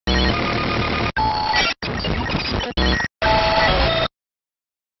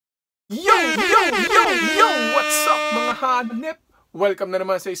hanep! Welcome na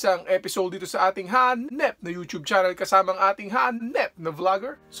naman sa isang episode dito sa ating hanep na YouTube channel kasamang ating hanep na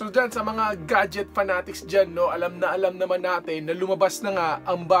vlogger. So dyan sa mga gadget fanatics dyan, no, alam naman natin na lumabas na nga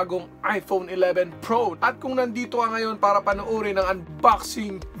ang bagong iPhone 11 Pro. At kung nandito ka ngayon para panoorin ang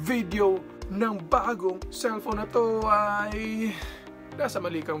unboxing video ng bagong cellphone na to ay nasa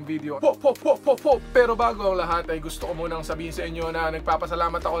mali kang video. Pero bago ang lahat ay gusto ko munang sabihin sa inyo na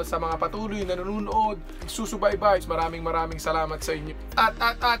nagpapasalamat ako sa mga patuloy na nanonood, susubaybay. Maraming salamat sa inyo.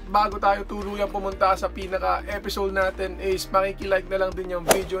 At bago tayo tuluyang pumunta sa pinaka-episode natin is makikilike na lang din yung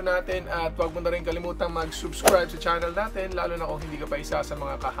video natin at huwag mo na rin kalimutang mag-subscribe sa channel natin, lalo na kung hindi ka pa isa sa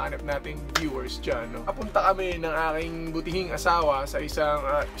mga kahanap nating viewers dyan. No? Papunta kami ng aking butihing asawa sa isang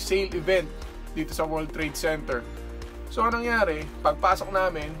sale event dito sa World Trade Center. So anong nangyari, pagpasok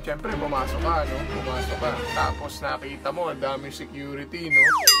namin, syempre pumasok ka, no? Pumasok ka. Tapos nakita mo, ang daming security, no?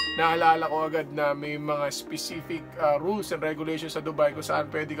 Naalala ko agad na may mga specific rules and regulations sa Dubai kung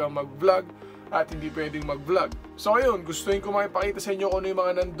saan pwede kang mag-vlog at hindi pwedeng mag-vlog. So ayun, gustuin ko makipakita sa inyo kung ano yung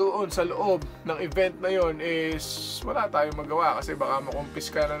mga nandoon sa loob ng event na yon is wala tayong magawa kasi baka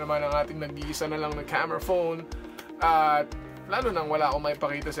makumpiska na naman ang ating nag-iisa na lang ng camera phone at lalo nang wala akong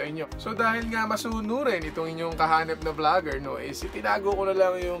maipakita sa inyo. So dahil nga masunurin itong inyong kahanap na vlogger, no, is itinago ko na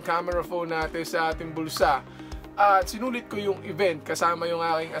lang yung camera phone natin sa ating bulsa. At sinulit ko yung event kasama yung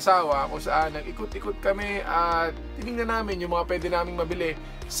aking asawa kung saan nag-ikot-ikot kami at tinignan namin yung mga pwede naming mabili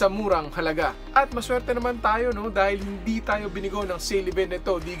sa murang halaga. At maswerte naman tayo, no, dahil hindi tayo binigo ng sale event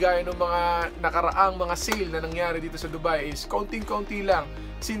nito. Di gaya ng mga nakaraang mga sale na nangyari dito sa Dubai is konting-konti lang.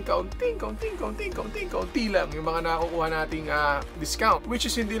 Konti lang yung mga nakukuha nating discount, which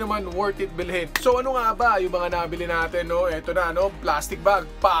is hindi naman worth it bilhin. So ano nga ba yung mga nabili natin, no? Eto na, no, plastic bag,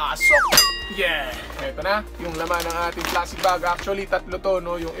 pasok! Yeah! Eto na, yung laman ng ating plastic bag. Actually, tatlo to,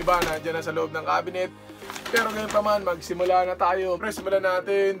 no? Yung iba na dyan na sa loob ng cabinet. Pero ngayon pa man, magsimula na tayo. Simulan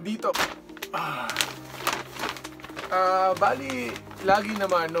natin dito. Bali, lagi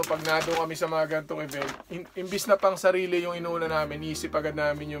naman, no, pag nado kami sa mga gantong event, imbis na pang sarili yung inuuna namin, isip agad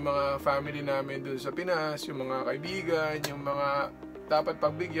namin yung mga family namin dun sa Pinas, yung mga kaibigan, yung mga dapat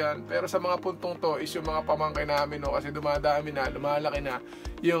pagbigyan. Pero sa mga puntong to is yung mga pamangkin namin, no, kasi dumadami na, lumalaki na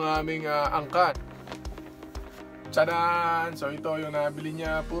yung aming angkat. Tsadan! So ito yung nabili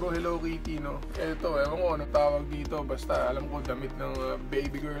niya, puro Hello Kitty, no. Ito, ewan ko anong tawag dito, basta alam ko damit ng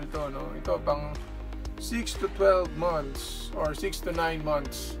baby girl to, no. Ito pang 6 to 12 months or 6 to 9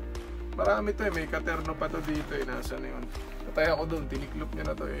 months. Marami to eh, may katerno pa to dito eh, nasa na yun. Patay ako dun, tiniklop niya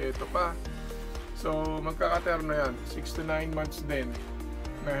na to eh, ito pa. So magkakaterno yan, 6 to 9 months din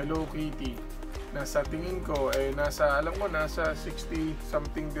na Hello Kitty. Nasa tingin ko eh, nasa, alam ko nasa 60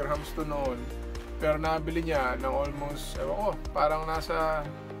 something dirhams to noon. Pero nabili niya ng almost, ewan ko, parang nasa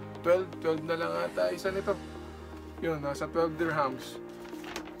 12 na lang ata isa nito. Yun, nasa 12 dirhams.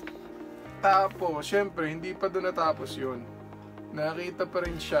 Tapos, syempre, hindi pa doon natapos yun. Nakita pa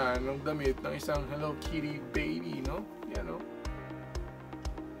rin siya ng damit ng isang Hello Kitty baby, no? Yan, no?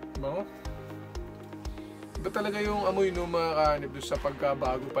 Bango? Iba talaga yung amoy no mga kanib doon sa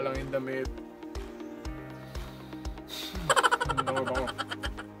pagkabago pa lang yung damit. Bango.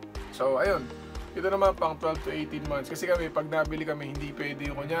 So, ayun. Ito naman pang 12 to 18 months. Kasi kami, pag nabili kami, hindi pwede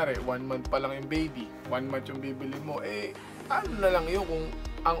yung kunyari, 1 month pa lang yung baby. 1 month yung bibili mo. Eh, ano na lang yun kung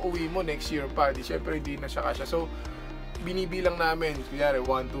ang uwi mo next year pa, di syempre hindi na siya kasya. So, binibilang namin, kunyari 1,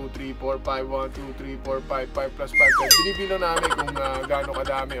 2, 3, 4, 5, 1, 2, 3, 4, 5, 5 plus 5, 10. Binibilang namin kung gaano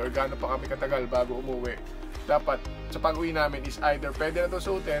kadami or gaano pa kami katagal bago umuwi. Dapat, sa pag-uwi namin is either pwede na ito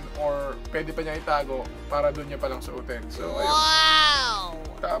suotin or pwede pa niya itago para doon niya palang suotin. So, ayun. Wow!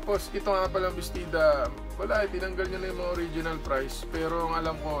 Tapos, ito nga palang bestida, wala, tinanggal niya na yung mga original price. Pero ang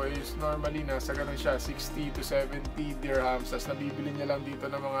alam ko is normally nasa ganun siya, 60 to 70 dirhams. Tapos nabibili niya lang dito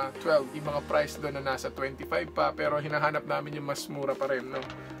ng mga 12. Yung mga price doon na nasa 25 pa. Pero hinahanap namin yung mas mura pa rin, no?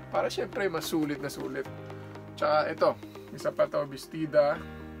 Para syempre mas sulit na sulit. Tsaka ito, isa pa to, bestida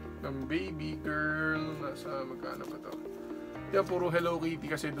ng baby girl. Nasa magkano pa to? Yan, puro Hello Kitty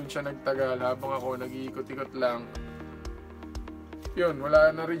kasi doon siya nagtagal habang ako nag-iikot-ikot lang. Yun,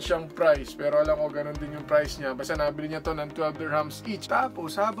 wala na rin siyang price. Pero alam ko, ganun din yung price niya. Basta nabili niya to ng 12 dirhams each.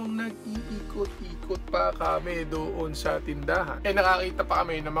 Tapos, habang nag-iikot-ikot pa kami doon sa tindahan, eh nakakita pa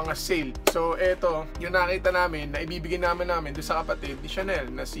kami ng mga sale. So, eto, yung nakita namin, na ibibigay namin doon sa kapatid ni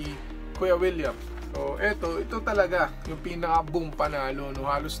Chanel, na si Kuya William. So, ito talaga, yung pinaka-boom panalo, no,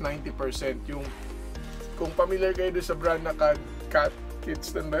 halos 90%. Yung, kung familiar kayo doon sa brand na Cath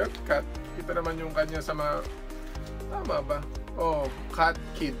Kidston ba yun? Ito naman yung kanya sa mga, tama ba? Oh, Cath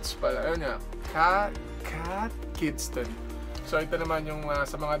Kids pala. Ayun nga, Cath Kidston. So ito naman yung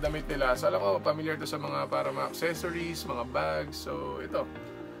sa mga damit nila. So alam ko, familiar to sa mga para mga accessories, mga bags. So ito,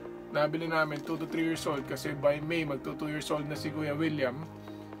 nabili namin 2 to 3 years old kasi by May magto 2 years old na si Kuya William.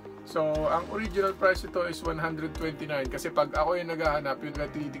 So ang original price ito is 129 kasi pag ako yung naghahanap, yung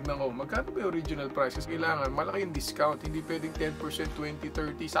titignan ko, magkano ba yung original price? Kasi kailangan malaki yung discount, hindi pwedeng 10%, 20,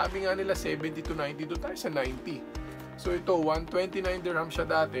 30. Sabi nga nila 70 to 90, doon tayo sa 90. So ito, 129 dirham siya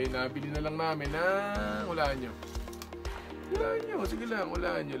dati, nabili na lang namin na hulaan nyo. Sige lang,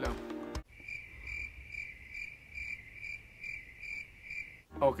 hulaan nyo lang.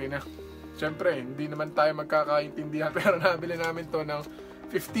 Okay na. Siyempre, hindi naman tayo magkakaintindihan pero nabili namin to ng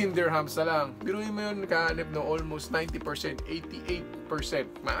 15 dirhams na lang. Biruin mo yun, kahanap no, almost 90%,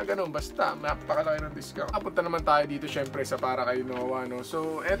 88%. Mga ganun, basta, napakalaki ng discount. Apunta naman tayo dito syempre sa para kay Noah, no?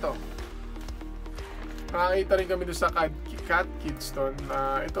 So, eto. Nakakita rin kami doon sa Cath Kidston.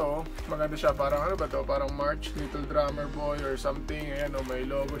 Ito, maganda siya. Parang ano ba to? Parang March, Little Drummer Boy or something. Ayan, oh, may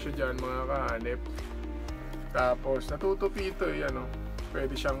logo siya dyan, mga kahanap. Tapos, natutupi ito, ayan, oh.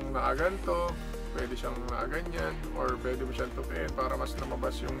 Pwede siyang nakaganto, pwede siyang nakaganyan, or pwede mo siyang tupiin para mas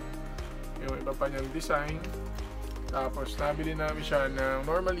lumabas yung iba pa niyang design. Tapos nabili namin siya ng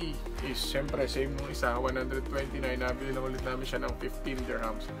normally is syempre same nung isa, 129. Nabili lang ulit namin siya ng 15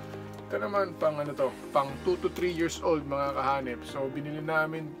 dirhams. Ito naman pang ano to, pang 2 to 3 years old mga kahanip. So binili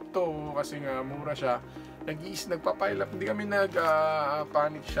namin to kasi nga mura siya. Nagpa-pile up, hindi kami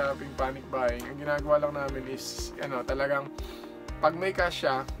panic shopping, panic buying. Ang ginagawa lang namin is talagang pag may cash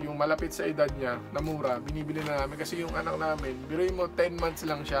siya, yung malapit sa edad niya na mura, binibili na namin kasi yung anak namin, biruin mo 10 months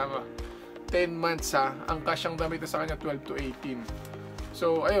lang siya, 10 months ang cash ang damit sa kanya 12 to 18.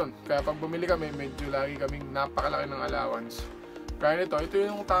 So ayun, kaya pag bumili kami, medyo lagi kaming napakalaki ng allowance. Kaya ito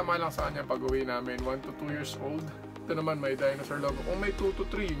yung tama lang sa kanya pag uwi namin, 1 to 2 years old. Ito naman may dinosaur logo. Kung may 2 to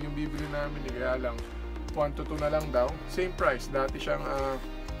 3, yun yung bibili namin, kaya lang 1 to 2 na lang daw. Same price, dati siyang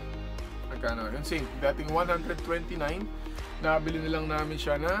magkano yun, same, dating 129. Nabili na lang namin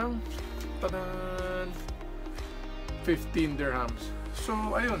siya ng 15 dirhams. So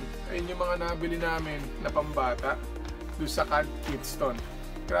ayun yung mga nabili namin na pambata doon sa Cath Kidston.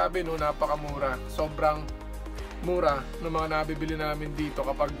 Grabe no, napakamura. Sobrang mura ng mga nabibili namin dito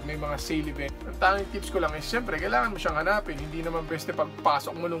kapag may mga sale event. Ang tanging tips ko lang is siyempre kailangan mo siyang hanapin. Hindi naman pwede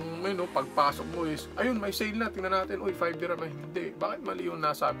pagpasok mo nung pagpasok mo is ayun may sale na, tingnan natin, uy 5 dirham. Hindi, bakit mali yung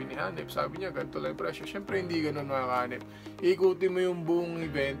nasabi ni Hanep? Sabi niya ganito lang yung presyo. Siyempre hindi ganun mga Hanep. Ikutin mo yung buong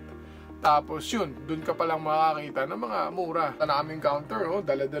event, tapos yun, dun ka palang makakita ng mga mura. Na aming counter,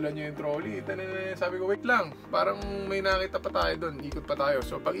 dala-dala niya yung trolley. Sabi ko wait lang, parang may nakita pa tayo dun, ikot pa tayo.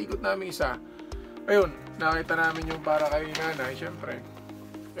 So pag ikot namin isa, ayun, nakita namin yung para kay nanay, syempre.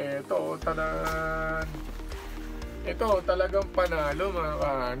 Ito, tanan. Ito, talagang panalo mga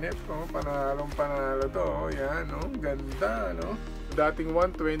kahanep. Panalo to. Yan, ganda, no? Dating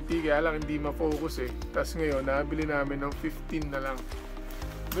 120, kaya lang hindi ma-focus eh. Tapos ngayon, nabili namin ng 15 na lang.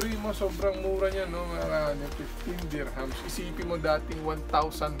 Pero mo, sobrang mura niya, no? Mga kahanep, 15 dirhams. Isipin mo dating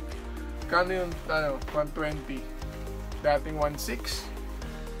 1,000. Kano yung, 120? Dating 1,600.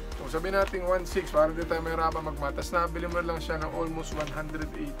 Sabi natin 1,600 para di tayo may hirapan magmatas. Nabili mo lang siya ng almost 180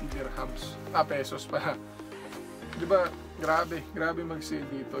 dirhams. Pesos pa. Diba? Grabe mag-sale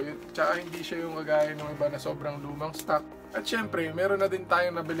dito. Tsaka hindi siya yung kagaya ng iba na sobrang lumang stock. At syempre, meron na din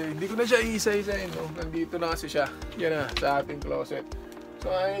tayong nabili. Hindi ko na siya isa-isain. Nandito na kasi siya. Yan na, sa ating closet. So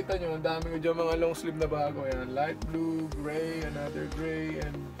nakikita nyo, ang dami ko dyan mga long sleeve na bago. Yan, light blue, gray, another gray,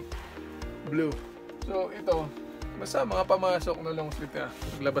 and blue. So ito, basta mga pamasok na long sleeve na.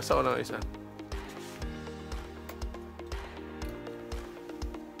 Naglabas ako ng isa.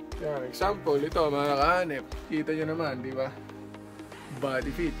 Yan, example, ito mga kahanep. Kita nyo naman, di ba? Body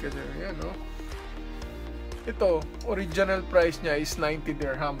fit kasi yan, no? Ito, original price niya is 90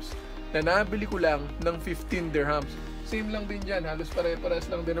 dirhams. Na nabili ko lang ng 15 dirhams. Same lang din dyan, halos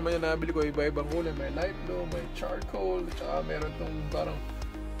pare-pares lang din naman yung nabili ko. Iba-ibang kulay, may light blue, may charcoal, tsaka meron tong parang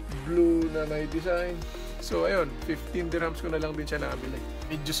blue na may design. So ayun, 15 dirhams ko na lang din siya nabili.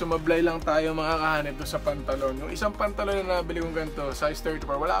 Medyo sumablay lang tayo mga kahanep doon sa pantalon. Yung isang pantalon na nabili kong ganito, size 34,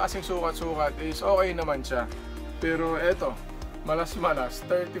 wala kasing sukat-sukat, is okay naman siya. Pero eto, malas-malas,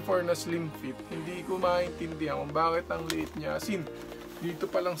 34 na slim fit. Hindi ko maintindihan kung bakit ang liit niya. As in, dito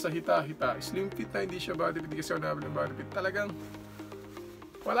pa lang sa hita-hita, slim fit na, hindi siya body fit. Kasi ako nabili ng body fit. Talagang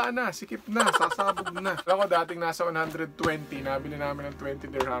wala na, sikip na, sasabog na. Ako dating nasa 120, nabili namin ng 20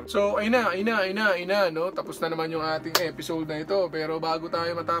 dirham. So, ayun na, no? Tapos na naman yung ating episode na ito. Pero bago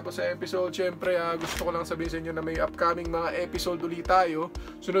tayo matapos sa episode, syempre, gusto ko lang sabihin sa inyo na may upcoming mga episode ulit tayo.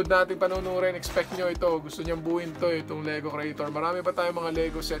 Sunod nating panunurin, expect nyo ito. Gusto nyang buuin to, itong Lego Creator. Marami pa tayong mga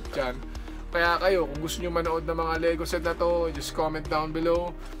Lego set dyan. Kaya kayo, kung gusto nyo manood ng mga Lego set na to, just comment down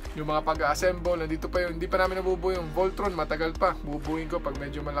below. Yung mga pag-assemble, nandito pa yun. Hindi pa namin nabubuo yung Voltron, matagal pa. Bubuin ko pag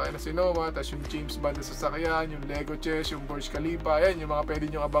medyo malaki na si Noah. Tapos yung James Bond na sasakyan, yung Lego chest, yung Burj Khalifa. Yan, yung mga pwede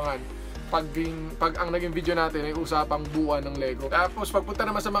nyo abangan. Pag ang naging video natin ay usapang buuan ng Lego. Tapos pagpunta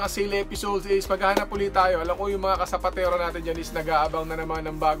naman sa mga sale episodes is maghahanap ulit tayo. Alam ko yung mga kasapatero natin dyan is nag-aabang na naman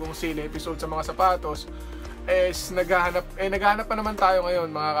ng bagong sale episode sa mga sapatos. Naghahanap pa naman tayo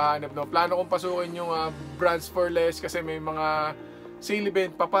ngayon mga kahanap, no? Plano kong pasukin yung brands for less kasi may mga sale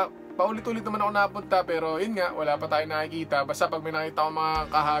event paulit-ulit naman ako napunta, pero yun nga, wala pa tayo nakikita. Basta pag may nakita ko mga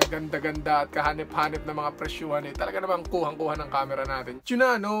kahaganda-ganda at kahanip-hanip na mga presyuhan, talaga namang kuhang-kuha ng camera natin. Yun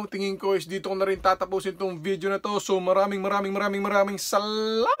na, no? Tingin ko is dito ko na rin tatapusin tong video na to. So maraming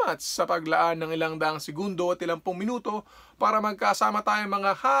salamat sa paglaan ng ilang daang segundo at ilang minuto para magkasama tayo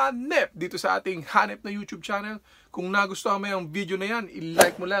mga hanep dito sa ating hanep na YouTube channel. Kung nagustuhan mo yung video na yan,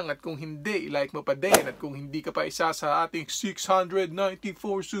 i-like mo lang, at kung hindi, i-like mo pa din. At kung hindi ka pa isa sa ating 694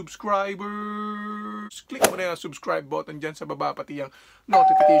 subscribers, click mo na yung subscribe button dyan sa baba, pati yung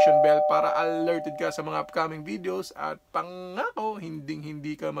notification bell para alerted ka sa mga upcoming videos. At pangako,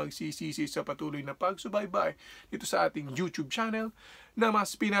 hindi ka magsisisi sa patuloy na pagsubaybay dito sa ating YouTube channel na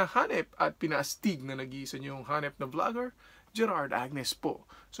mas pinahanep at pinastig na nag-iisa niyong hanep na vlogger, Gerard, Agnes po.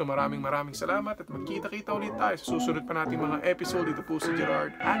 So maraming salamat at magkita-kita ulit tayo sa susunod pa nating mga episode. Dito po si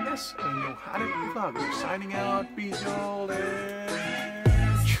Gerard, Agnes, ang inyong hanep vlogger. Signing out. Peace y'all.